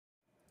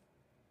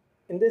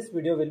In this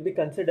video, we'll be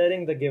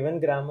considering the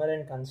given grammar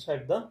and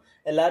construct the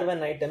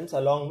LR1 items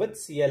along with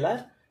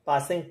CLR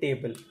parsing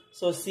table.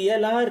 So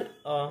CLR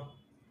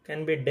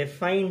can be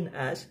defined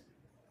as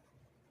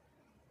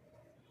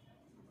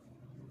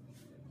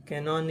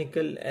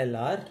canonical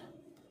LR.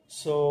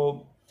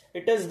 So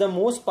it is the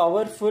most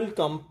powerful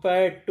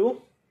compared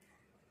to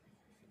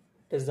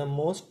SLR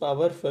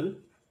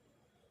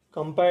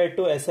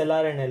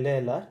and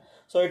LALR.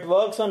 So it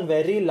works on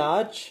very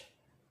large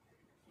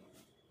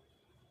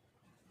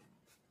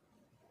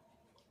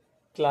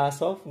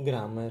class of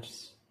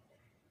grammars.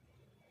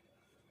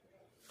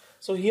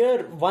 So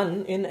here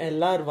 1 in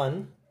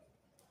LR1,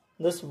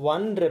 this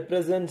 1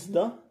 represents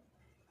the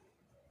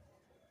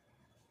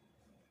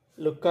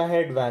look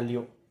ahead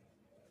value.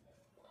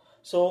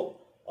 So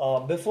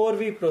before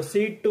we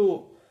proceed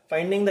to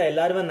finding the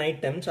LR1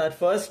 items, our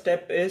first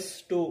step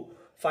is to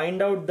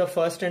find out the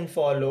first and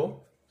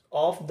follow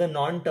of the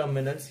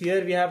non-terminals.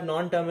 Here we have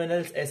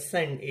non-terminals S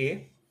and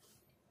A.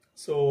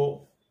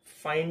 So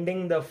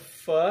finding the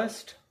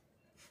first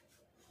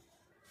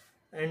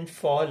and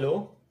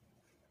follow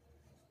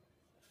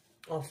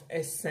of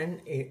S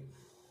and A.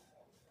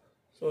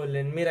 So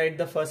let me write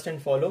the first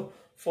and follow.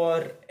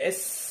 For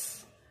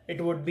S it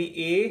would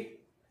be A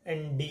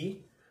and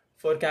D.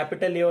 For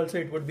capital A also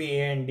it would be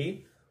A and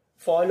D.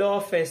 Follow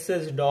of S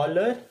is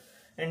dollar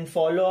and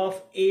follow of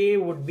A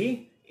would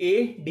be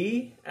A,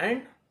 D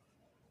and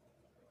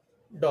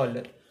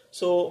dollar.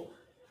 So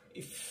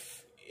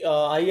if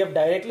I have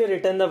directly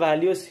written the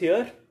values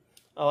here.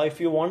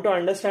 If you want to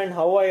understand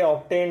how I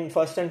obtain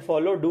first and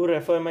follow, do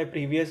refer my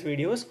previous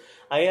videos.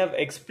 I have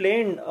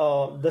explained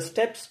the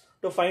steps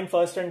to find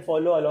first and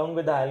follow along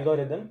with the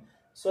algorithm.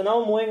 So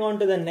now moving on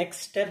to the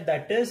next step,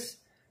 that is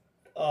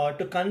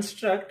to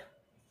construct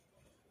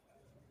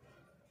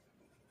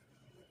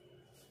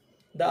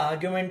the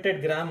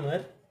argumented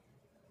grammar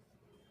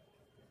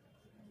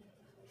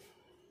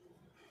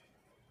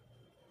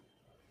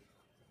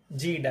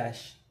G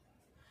dash.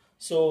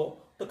 So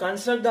to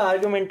construct the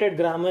argumented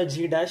grammar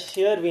G dash,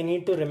 here we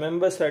need to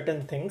remember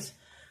certain things.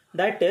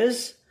 That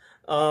is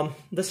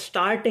the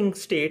starting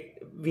state.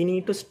 We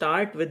need to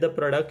start with the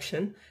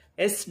production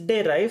S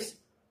derives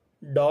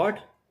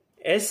dot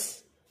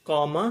S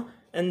comma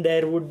and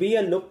there would be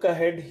a look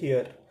ahead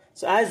here.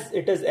 So as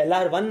it is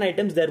LR1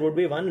 items, there would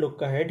be one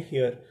look ahead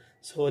here.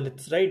 So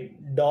let's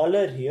write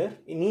dollar here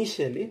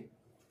initially.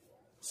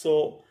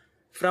 So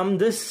from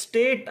this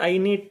state I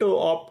need to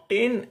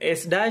obtain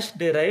S dash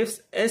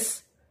derives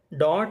S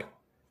dot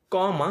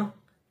comma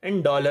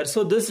and dollar.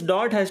 So this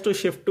dot has to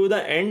shift to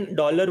the end.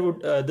 Dollar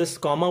would this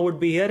comma would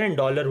be here and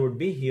dollar would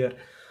be here.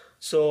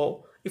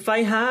 So if I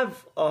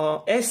have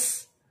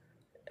S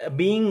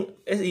being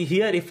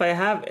here, if I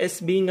have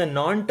S being a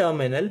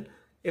non-terminal,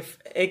 if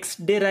X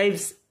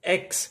derives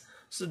X,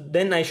 so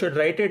then I should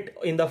write it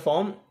in the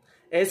form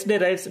S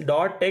derives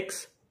dot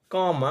X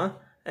comma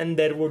and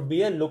there would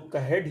be a look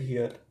ahead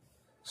here.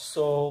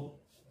 So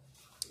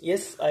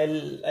yes,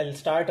 I'll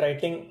start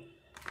writing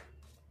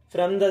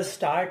from the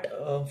start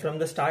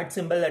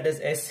symbol, that is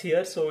S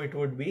here. So it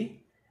would be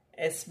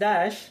S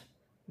dash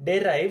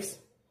derives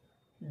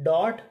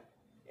dot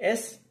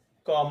S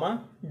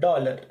comma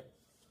dollar.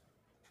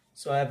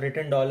 So I have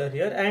written dollar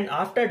here, and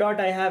after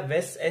dot I have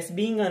S. S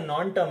being a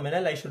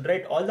non-terminal, I should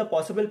write all the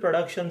possible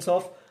productions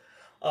of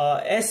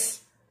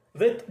S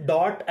with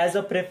dot as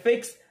a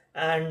prefix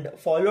and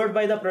followed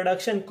by the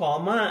production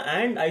comma,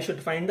 and I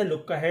should find the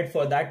look ahead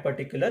for that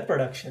particular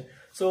production.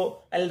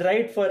 So I'll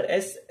write for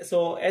S.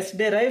 So S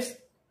derives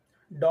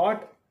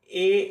dot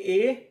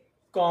AA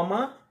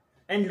comma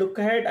and look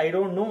ahead, I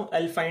don't know,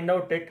 I'll find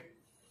out it.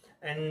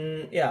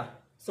 And yeah,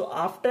 so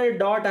after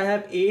dot I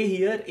have A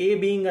here. A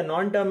being a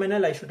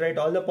non-terminal, I should write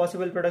all the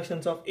possible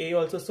productions of A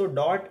also. So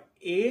dot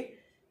A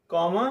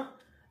comma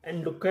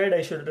and look ahead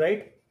I should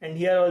write, and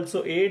here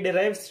also A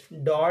derives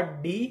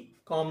dot D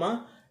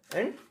comma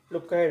and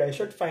look ahead I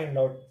should find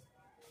out.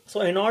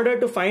 So in order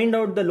to find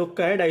out the look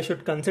ahead, I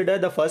should consider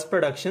the first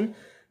production,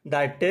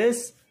 that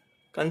is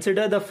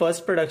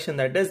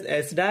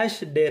S dash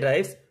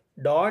derives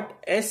dot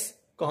S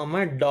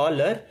comma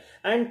dollar,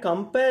 and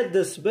compare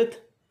this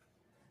with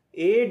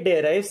A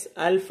derives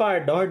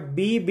alpha dot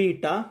B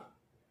beta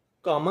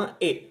comma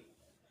A.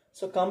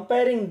 So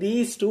comparing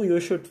these two, you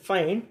should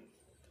find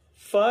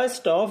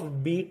first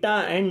of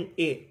beta and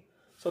A.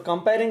 So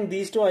comparing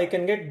these two, I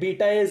can get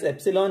beta is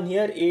epsilon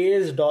here, A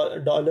is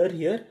dollar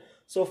here.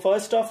 So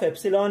first of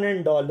epsilon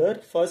and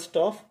dollar,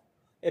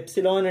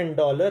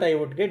 I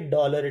would get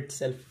dollar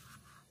itself.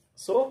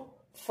 So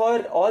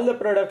for all the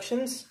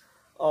productions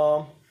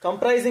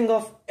comprising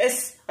of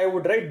S, I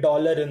would write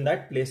dollar in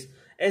that place.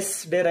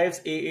 S derives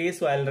AA,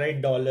 so I'll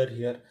write dollar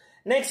here.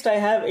 Next I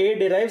have A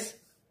derives.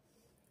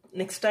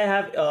 Next I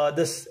have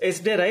this S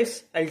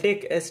derives. I'll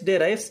take S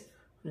derives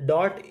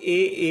dot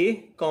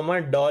AA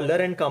comma dollar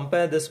and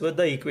compare this with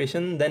the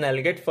equation. Then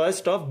I'll get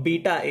first of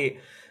beta A.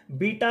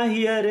 Beta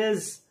here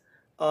is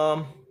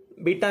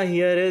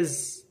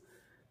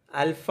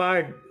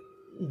alpha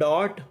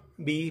dot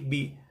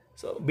BB.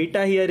 So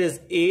beta here is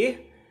A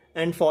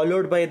and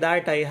followed by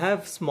that I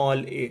have small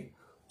a.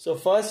 So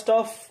first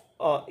of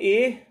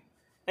a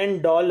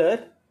and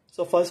dollar.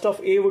 So first of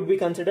a would be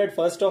considered,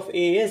 first of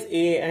a is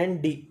a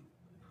and d.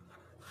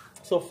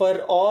 So for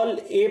all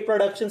a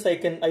productions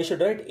I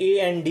should write a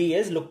and d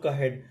as look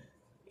ahead.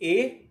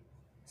 A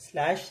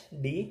slash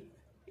d,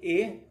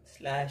 a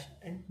slash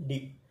and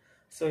d.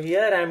 So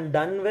here I am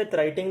done with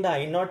writing the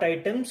I0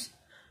 items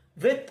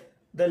with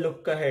the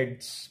look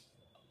aheads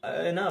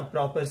in a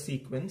proper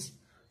sequence.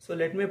 So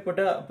let me put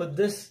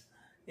this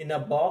in a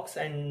box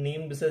and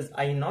name this as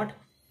I0.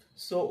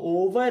 So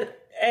over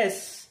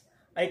S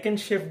I can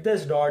shift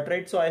this dot,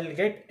 right? So I'll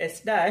get S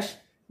dash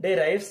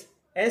derives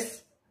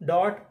S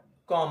dot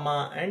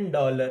comma and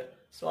dollar.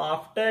 So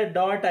after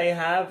dot I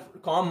have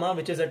comma,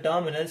 which is a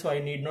terminal, so I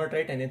need not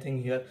write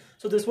anything here.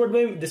 So this would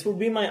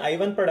be my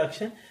I1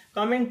 production.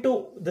 Coming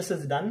to this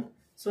is done.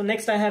 So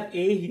next I have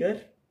A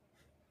here,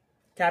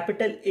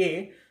 capital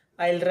A.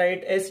 I'll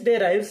write S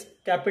derives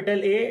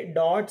capital A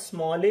dot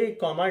small a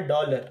comma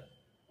dollar.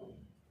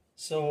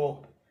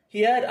 So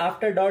here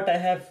after dot I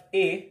have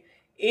A.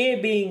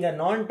 A being a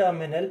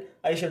non-terminal,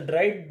 I should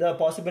write the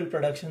possible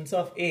productions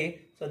of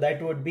A. So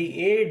that would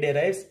be A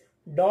derives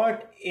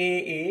dot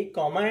AA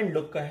comma and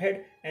look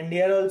ahead, and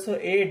here also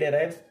A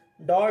derives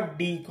dot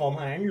D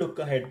comma and look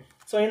ahead.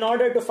 So in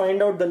order to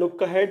find out the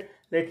look ahead,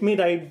 let me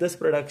write this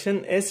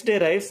production. S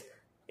derives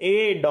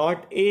A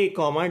dot A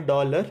comma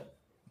dollar,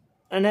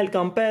 and I'll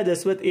compare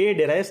this with A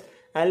derives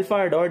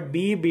alpha dot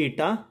B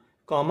beta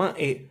comma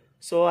A.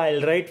 So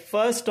I'll write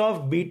first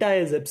of beta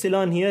is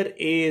epsilon, here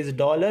A is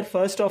dollar.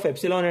 First of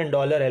epsilon and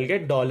dollar I'll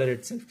get dollar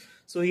itself.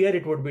 So here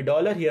it would be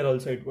dollar, here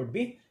also it would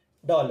be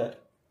dollar.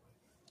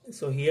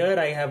 So here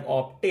I have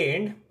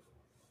obtained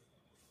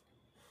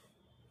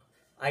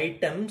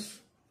items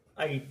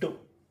I2.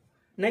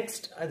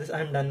 Next,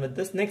 I'm done with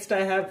this. Next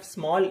I have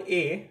small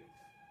a.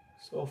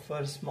 So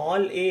for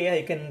small a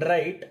I can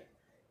write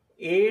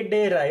A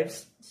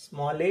derives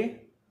small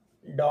a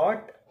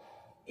dot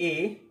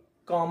a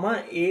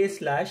comma a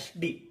slash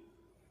d.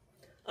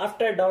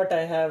 After dot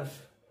I have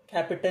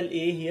capital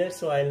A here,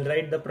 so I'll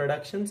write the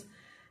productions.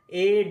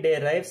 A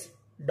derives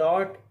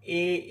dot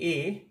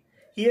a.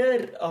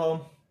 Here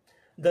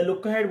the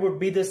look ahead would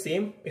be the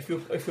same. If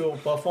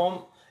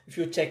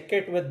you check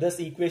it with this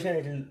equation,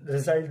 it will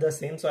result the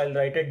same. So I'll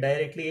write it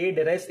directly. A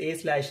derives a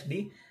slash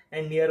d,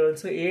 and here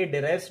also A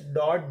derives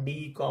dot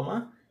d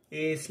comma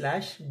a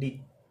slash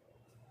d.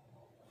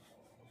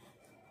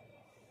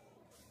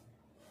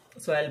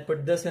 So I'll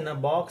put this in a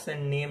box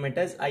and name it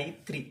as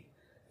I3.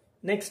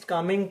 Next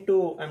coming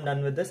to, I'm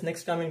done with this.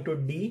 Next coming to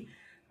D,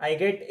 I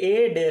get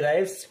A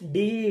derives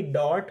D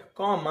dot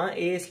comma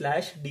A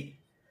slash D.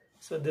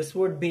 So this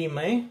would be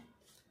my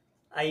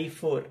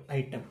I4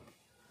 item.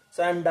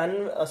 So I'm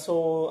done.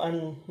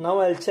 Now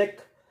I'll check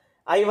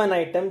I1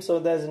 item. So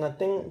there's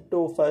nothing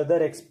to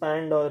further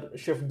expand or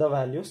shift the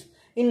values.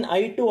 In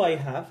I2 I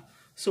have,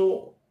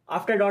 so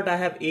after dot I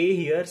have A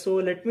here. So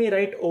let me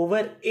write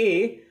over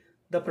A,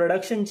 the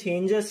production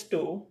changes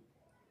to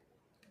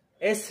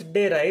S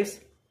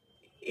derives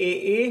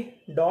AA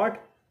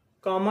dot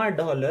comma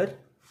dollar.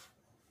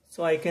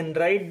 So I can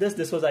write this.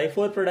 This was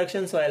I4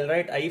 production, so I'll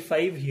write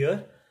I5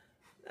 here.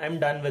 I'm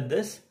done with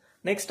this.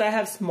 Next I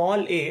have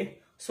small a.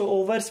 So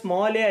over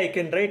small a I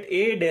can write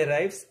A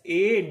derives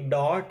A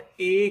dot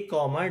A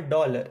comma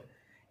dollar.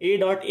 A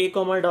dot A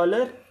comma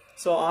dollar.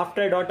 So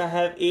after dot I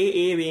have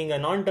AA being a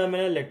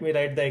non-terminal. Let me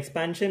write the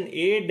expansion.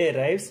 A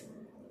derives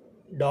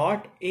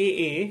dot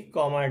AA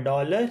comma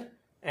dollar,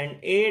 and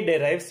A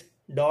derives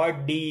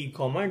dot D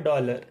comma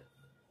dollar.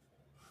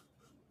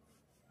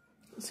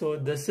 So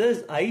this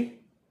is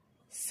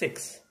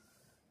I6.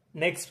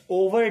 Next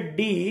over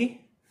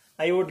D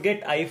I would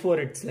get I4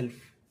 itself.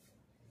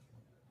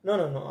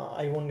 No,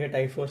 I won't get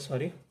I4,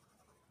 sorry.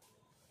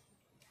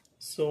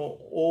 So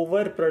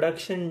over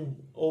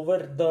production, over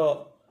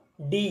the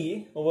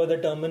D, over the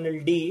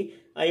terminal D,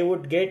 I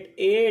would get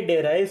A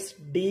derives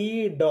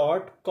D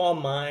dot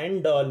comma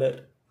and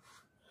dollar.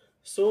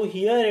 So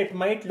here it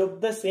might look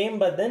the same,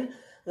 but then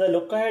the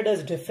look ahead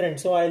is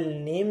different. So I'll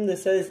name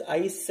this as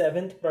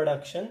I7th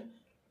production.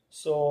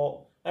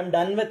 So I'm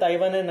done with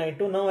I1 and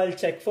I2. Now I'll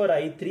check for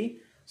I3.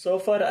 So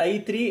for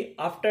I3,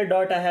 after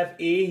dot I have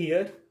A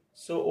here.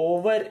 So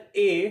over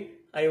A,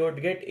 I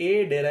would get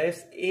A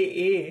derives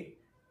AA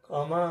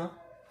comma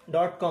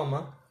dot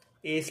comma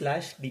A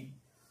slash D.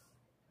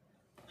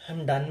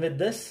 I'm done with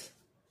this.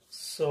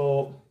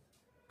 So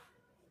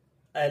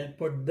I'll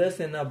put this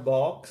in a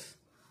box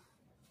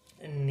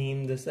and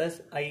name this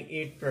as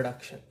I8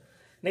 production.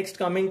 Next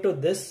coming to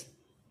this,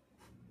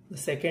 the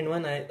second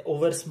one,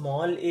 over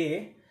small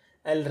a,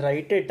 I'll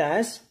write it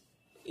as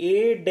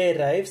A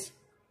derives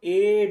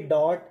A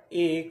dot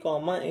A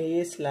comma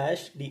A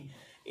slash D.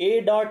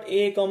 A dot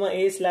A comma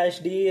A slash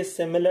D is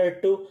similar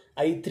to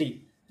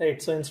I3,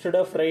 right? So instead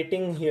of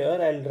writing here,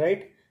 I'll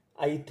write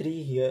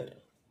I3 here.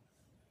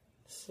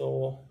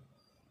 So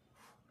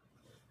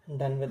I'm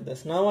done with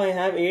this. Now I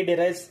have A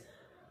derives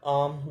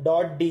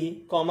dot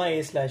D comma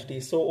A slash D.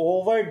 So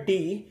over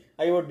D,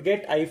 I would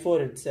get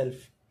I4 itself.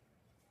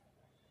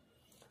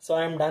 So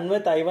I am done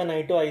with I1,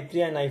 I2,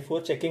 I3 and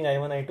I4, checking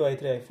I1, I2,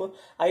 I3, I4.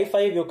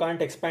 I5 you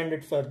can't expand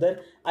it further.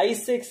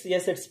 I6,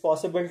 yes, it's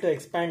possible to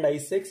expand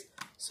I6.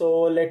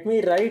 So let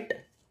me write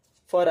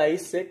for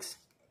I6.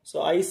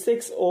 So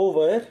I6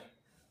 over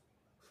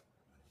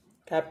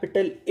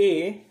capital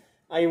A,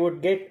 I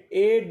would get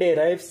A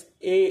derives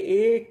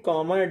AA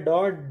comma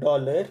dot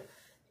dollar,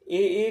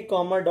 AA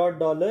comma dot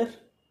dollar.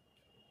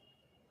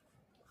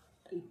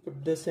 I'll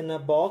put this in a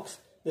box.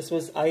 This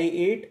was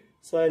I8,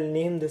 so I'll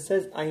name this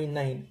as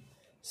I9.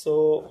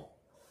 So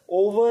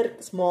over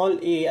small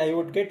a, I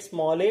would get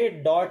small a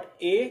dot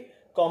a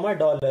comma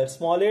dollar.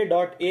 Small a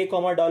dot a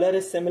comma dollar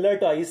is similar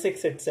to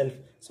I6 itself,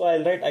 so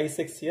I'll write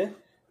I6 here.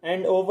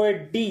 And over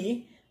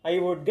D, I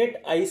would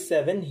get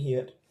I7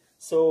 here.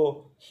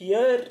 So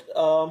here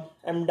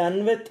I'm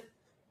done with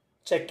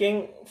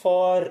checking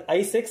for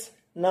I6.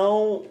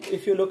 Now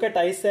if you look at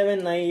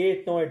I7,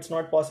 I8, no, it's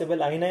not possible.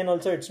 I9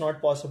 also it's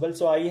not possible.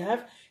 So I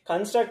have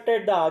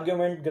constructed the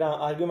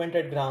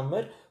argumented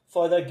grammar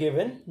for the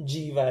given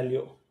G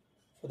value,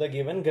 for the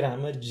given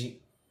grammar G.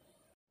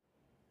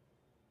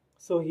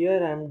 So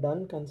here I am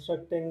done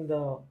constructing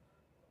the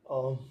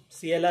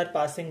CLR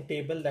parsing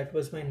table. That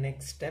was my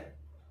next step.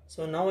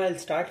 So now I'll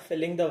start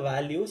filling the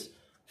values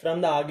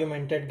from the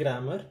argumented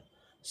grammar.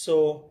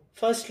 So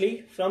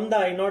firstly, from the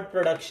I0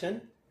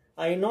 production,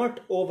 I0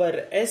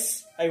 over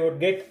S, I would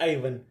get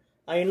I1.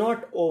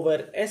 I0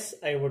 over S,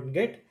 I would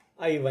get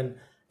I1.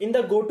 In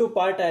the go to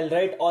part, I'll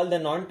write all the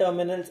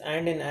non-terminals,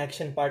 and in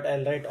action part,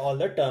 I'll write all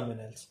the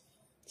terminals.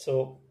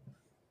 So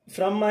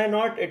from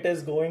I0, it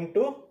is going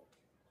to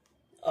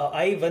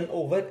I1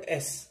 over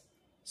S.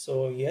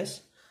 So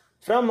yes,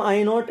 from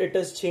I0 it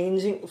is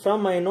changing,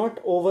 from I0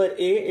 over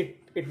A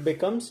it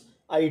becomes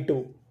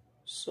I2.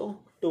 So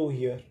 2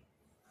 here.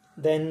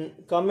 Then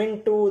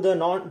coming to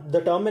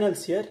the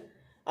terminals here,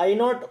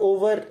 I0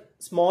 over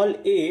small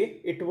a,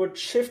 it would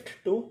shift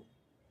to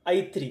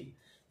I3.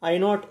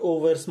 I0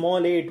 over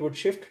small a, it would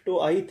shift to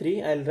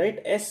I3. I'll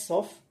write S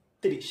of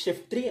 3,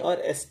 shift 3 or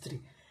S3.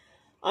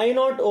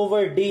 I0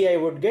 over D, I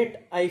would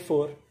get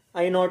I4.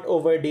 I0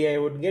 over D, I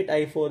would get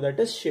I4, that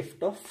is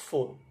shift of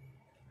 4.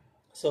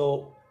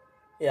 So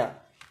yeah,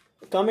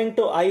 coming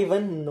to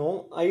I1,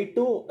 no.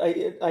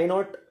 I2,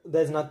 I0,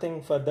 there's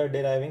nothing further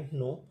deriving,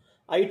 no.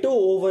 I2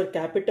 over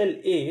capital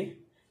A,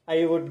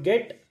 I would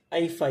get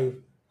I5.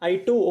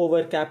 I2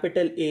 over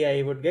capital A,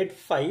 I would get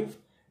 5.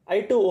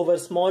 I2 over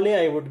small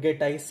a, I would get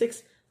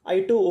I6.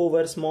 I2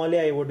 over small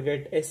a, I would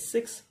get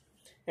S6.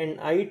 And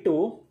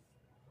I2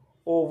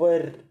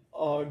 over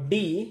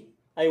D,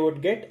 I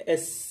would get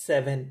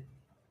S7.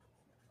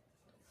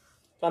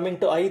 Coming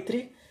to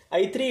I3,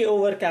 I3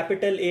 over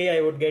capital A,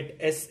 I would get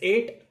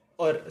S8,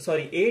 or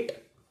sorry, 8.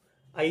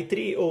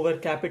 I3 over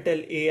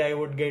capital A, I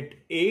would get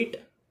 8.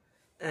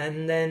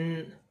 And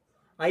then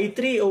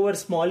I3 over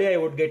small a, I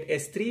would get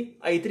S3.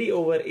 I3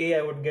 over A,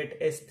 I would get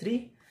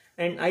S3.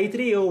 And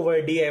I3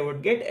 over D, I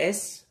would get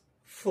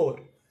S4.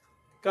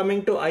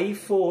 Coming to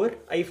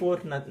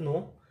I4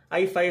 no.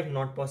 I5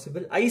 not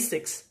possible.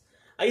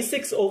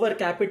 I6 over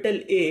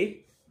capital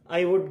A,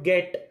 I would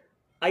get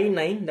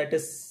I9, that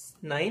is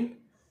 9.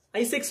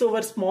 I6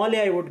 over small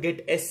a, I would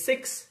get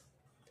S6.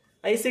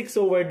 I6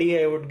 over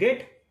D, I would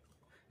get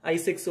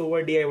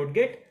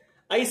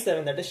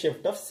I7, that is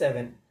shift of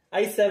 7.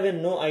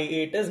 I7 no,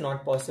 I8 is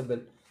not possible.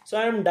 So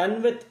I am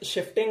done with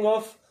shifting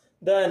of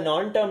the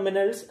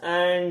non-terminals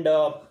and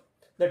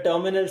the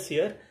terminals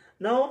here.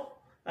 Now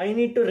I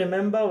need to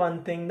remember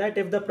one thing, that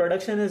if the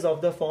production is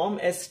of the form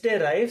S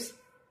derives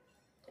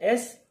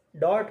S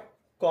dot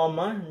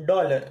comma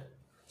dollar.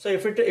 So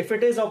if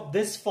it is of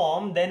this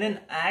form, then in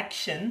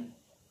action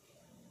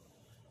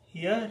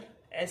here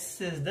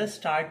S is the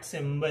start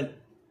symbol.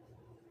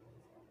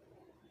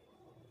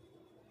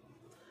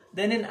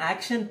 Then in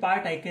action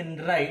part I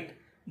can write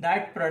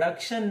that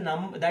production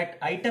number, that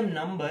item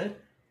number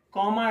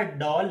comma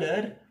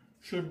dollar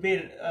should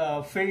be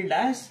filled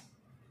as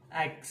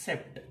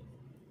accept.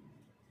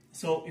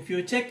 So if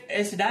you check,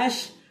 S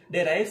dash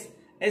derives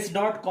S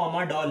dot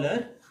comma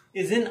dollar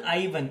is in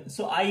I1.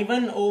 So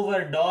I1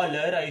 over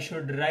dollar, I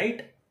should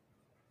write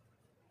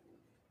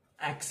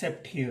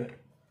accept here.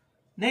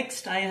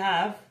 Next I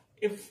have,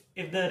 if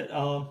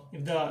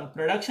the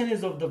production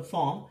is of the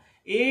form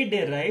A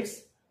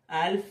derives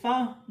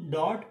alpha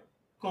dot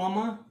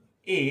comma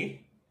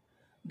A,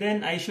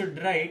 then I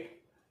should write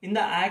in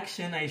the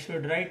action, I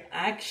should write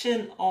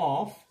action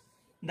of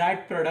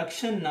that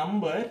production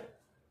number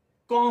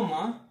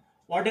comma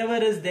whatever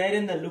is there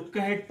in the look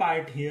ahead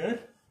part here.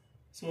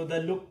 So the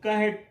look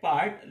ahead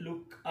part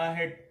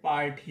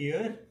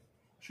here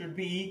should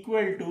be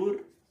equal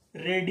to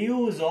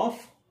reduce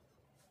of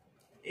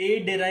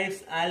A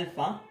derives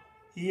alpha.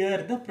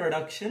 Here the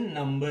production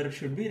number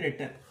should be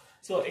written.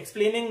 So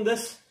explaining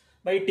this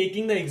by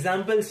taking the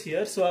examples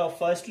here. So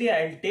firstly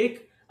I'll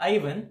take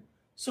I1.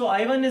 So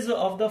I1 is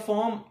of the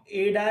form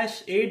A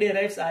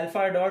derives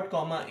alpha dot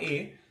comma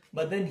A.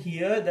 But then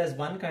here there's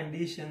one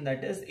condition,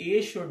 that is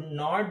A should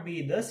not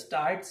be the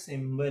start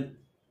symbol.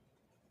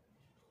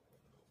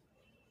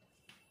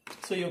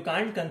 So you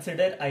can't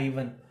consider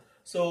I1.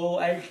 So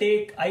I'll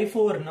take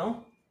I4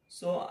 now.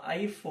 So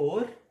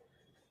I4,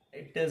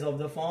 it is of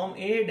the form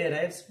A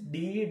derives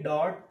D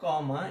dot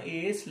comma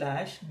A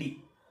slash D.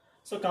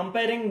 So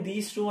comparing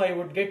these two, I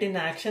would get in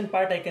action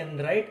part, I can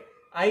write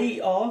I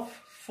of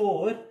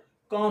 4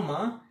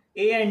 comma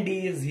A and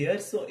D is here.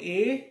 So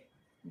A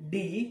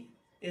D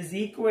is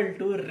equal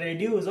to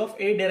reduce of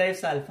A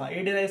derives alpha.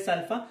 A derives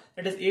alpha,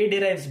 that is A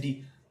derives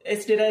D.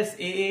 S derives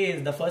AA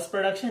is the first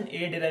production,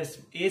 A derives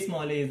A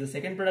small a is the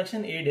second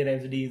production, A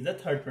derives D is the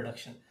third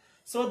production.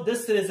 So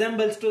this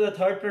resembles to the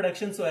third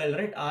production, so I'll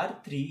write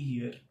R3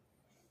 here.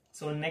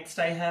 So next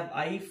I have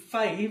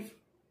I5.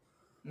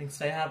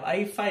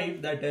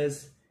 That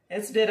is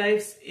S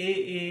derives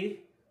AA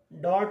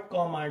dot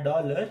comma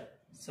dollar.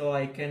 So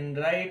I can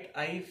write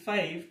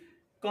I5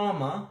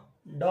 comma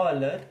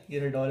dollar.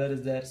 Here a dollar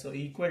is there. So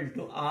equal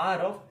to R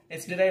of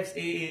S derives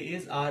AA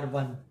is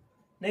R1.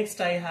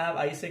 Next I have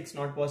I6,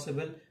 not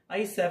possible.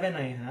 I7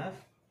 I have.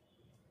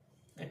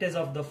 It is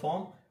of the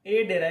form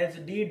A derives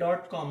D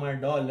dot comma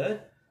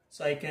dollar.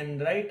 So I can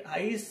write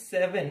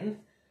I7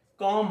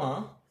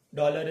 comma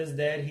dollar is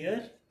there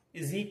here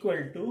is equal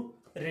to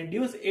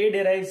reduce A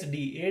derives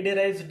D. A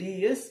derives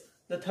D is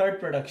the third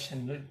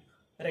production,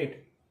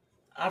 right?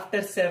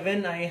 After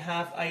 7 I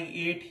have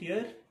I8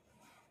 here.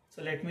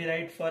 So let me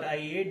write for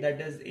I8,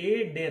 that is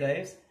A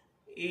derives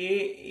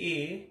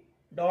AA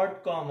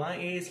dot comma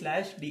A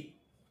slash D.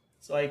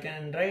 So I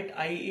can write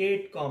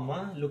I8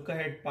 comma look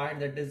ahead part,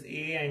 that is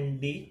A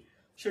and D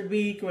should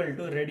be equal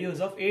to reduce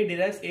of A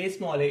derives A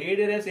small a. A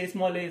derives A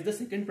small a is the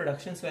second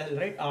production, so I'll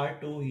write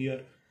R2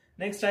 here.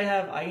 Next I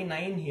have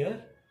I9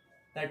 here,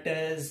 that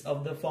is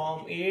of the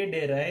form A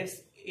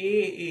derives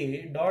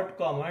AA dot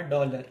comma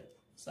dollar.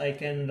 So I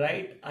can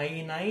write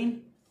I9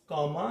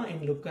 comma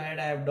in look ahead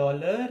I have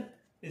dollar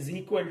is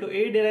equal to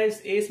A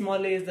derives A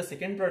small a is the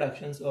second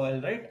production, so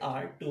I'll write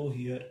R2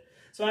 here.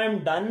 So I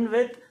am done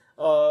with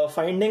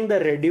finding the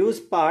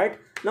reduce part.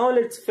 Now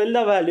let's fill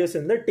the values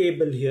in the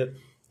table here.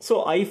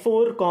 So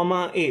I4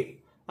 comma A.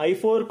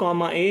 I4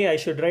 comma A I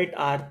should write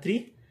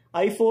R3.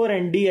 I4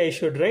 and D I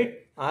should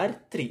write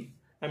R3.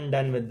 I'm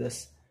done with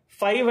this.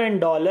 5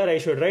 and dollar I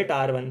should write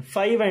R1.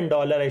 5 and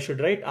dollar I should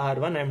write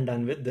R1. I'm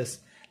done with this.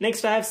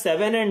 Next I have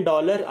 7 and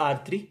dollar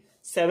R3.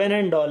 7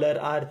 and dollar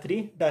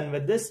R3. Done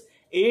with this.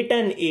 8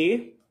 and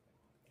A.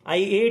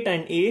 I8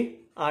 and A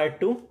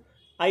R2.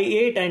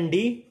 I8 and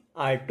D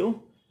R2.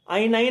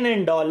 I9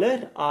 and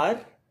dollar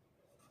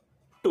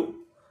R2.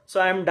 So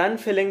I am done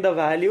filling the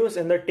values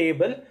in the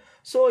table.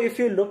 So if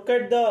you look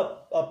at the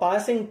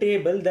parsing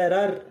table, there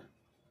are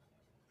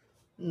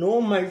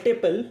no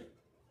multiple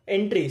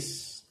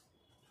entries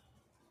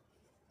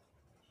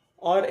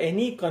or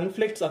any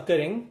conflicts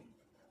occurring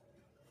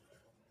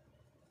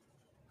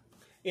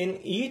in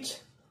each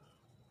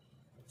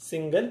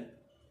single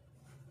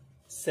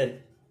cell.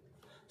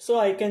 So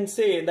I can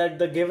say that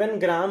the given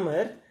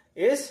grammar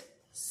is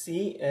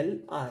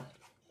CLR.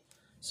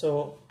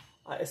 So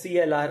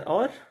CLR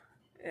or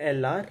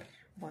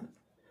LR1.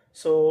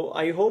 So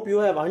I hope you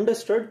have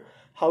understood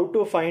how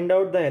to find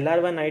out the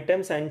LR1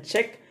 items and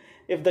check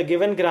if the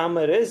given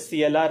grammar is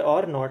CLR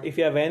or not. If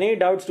you have any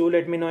doubts, do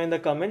let me know in the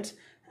comments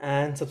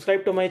and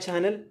subscribe to my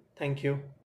channel. Thank you.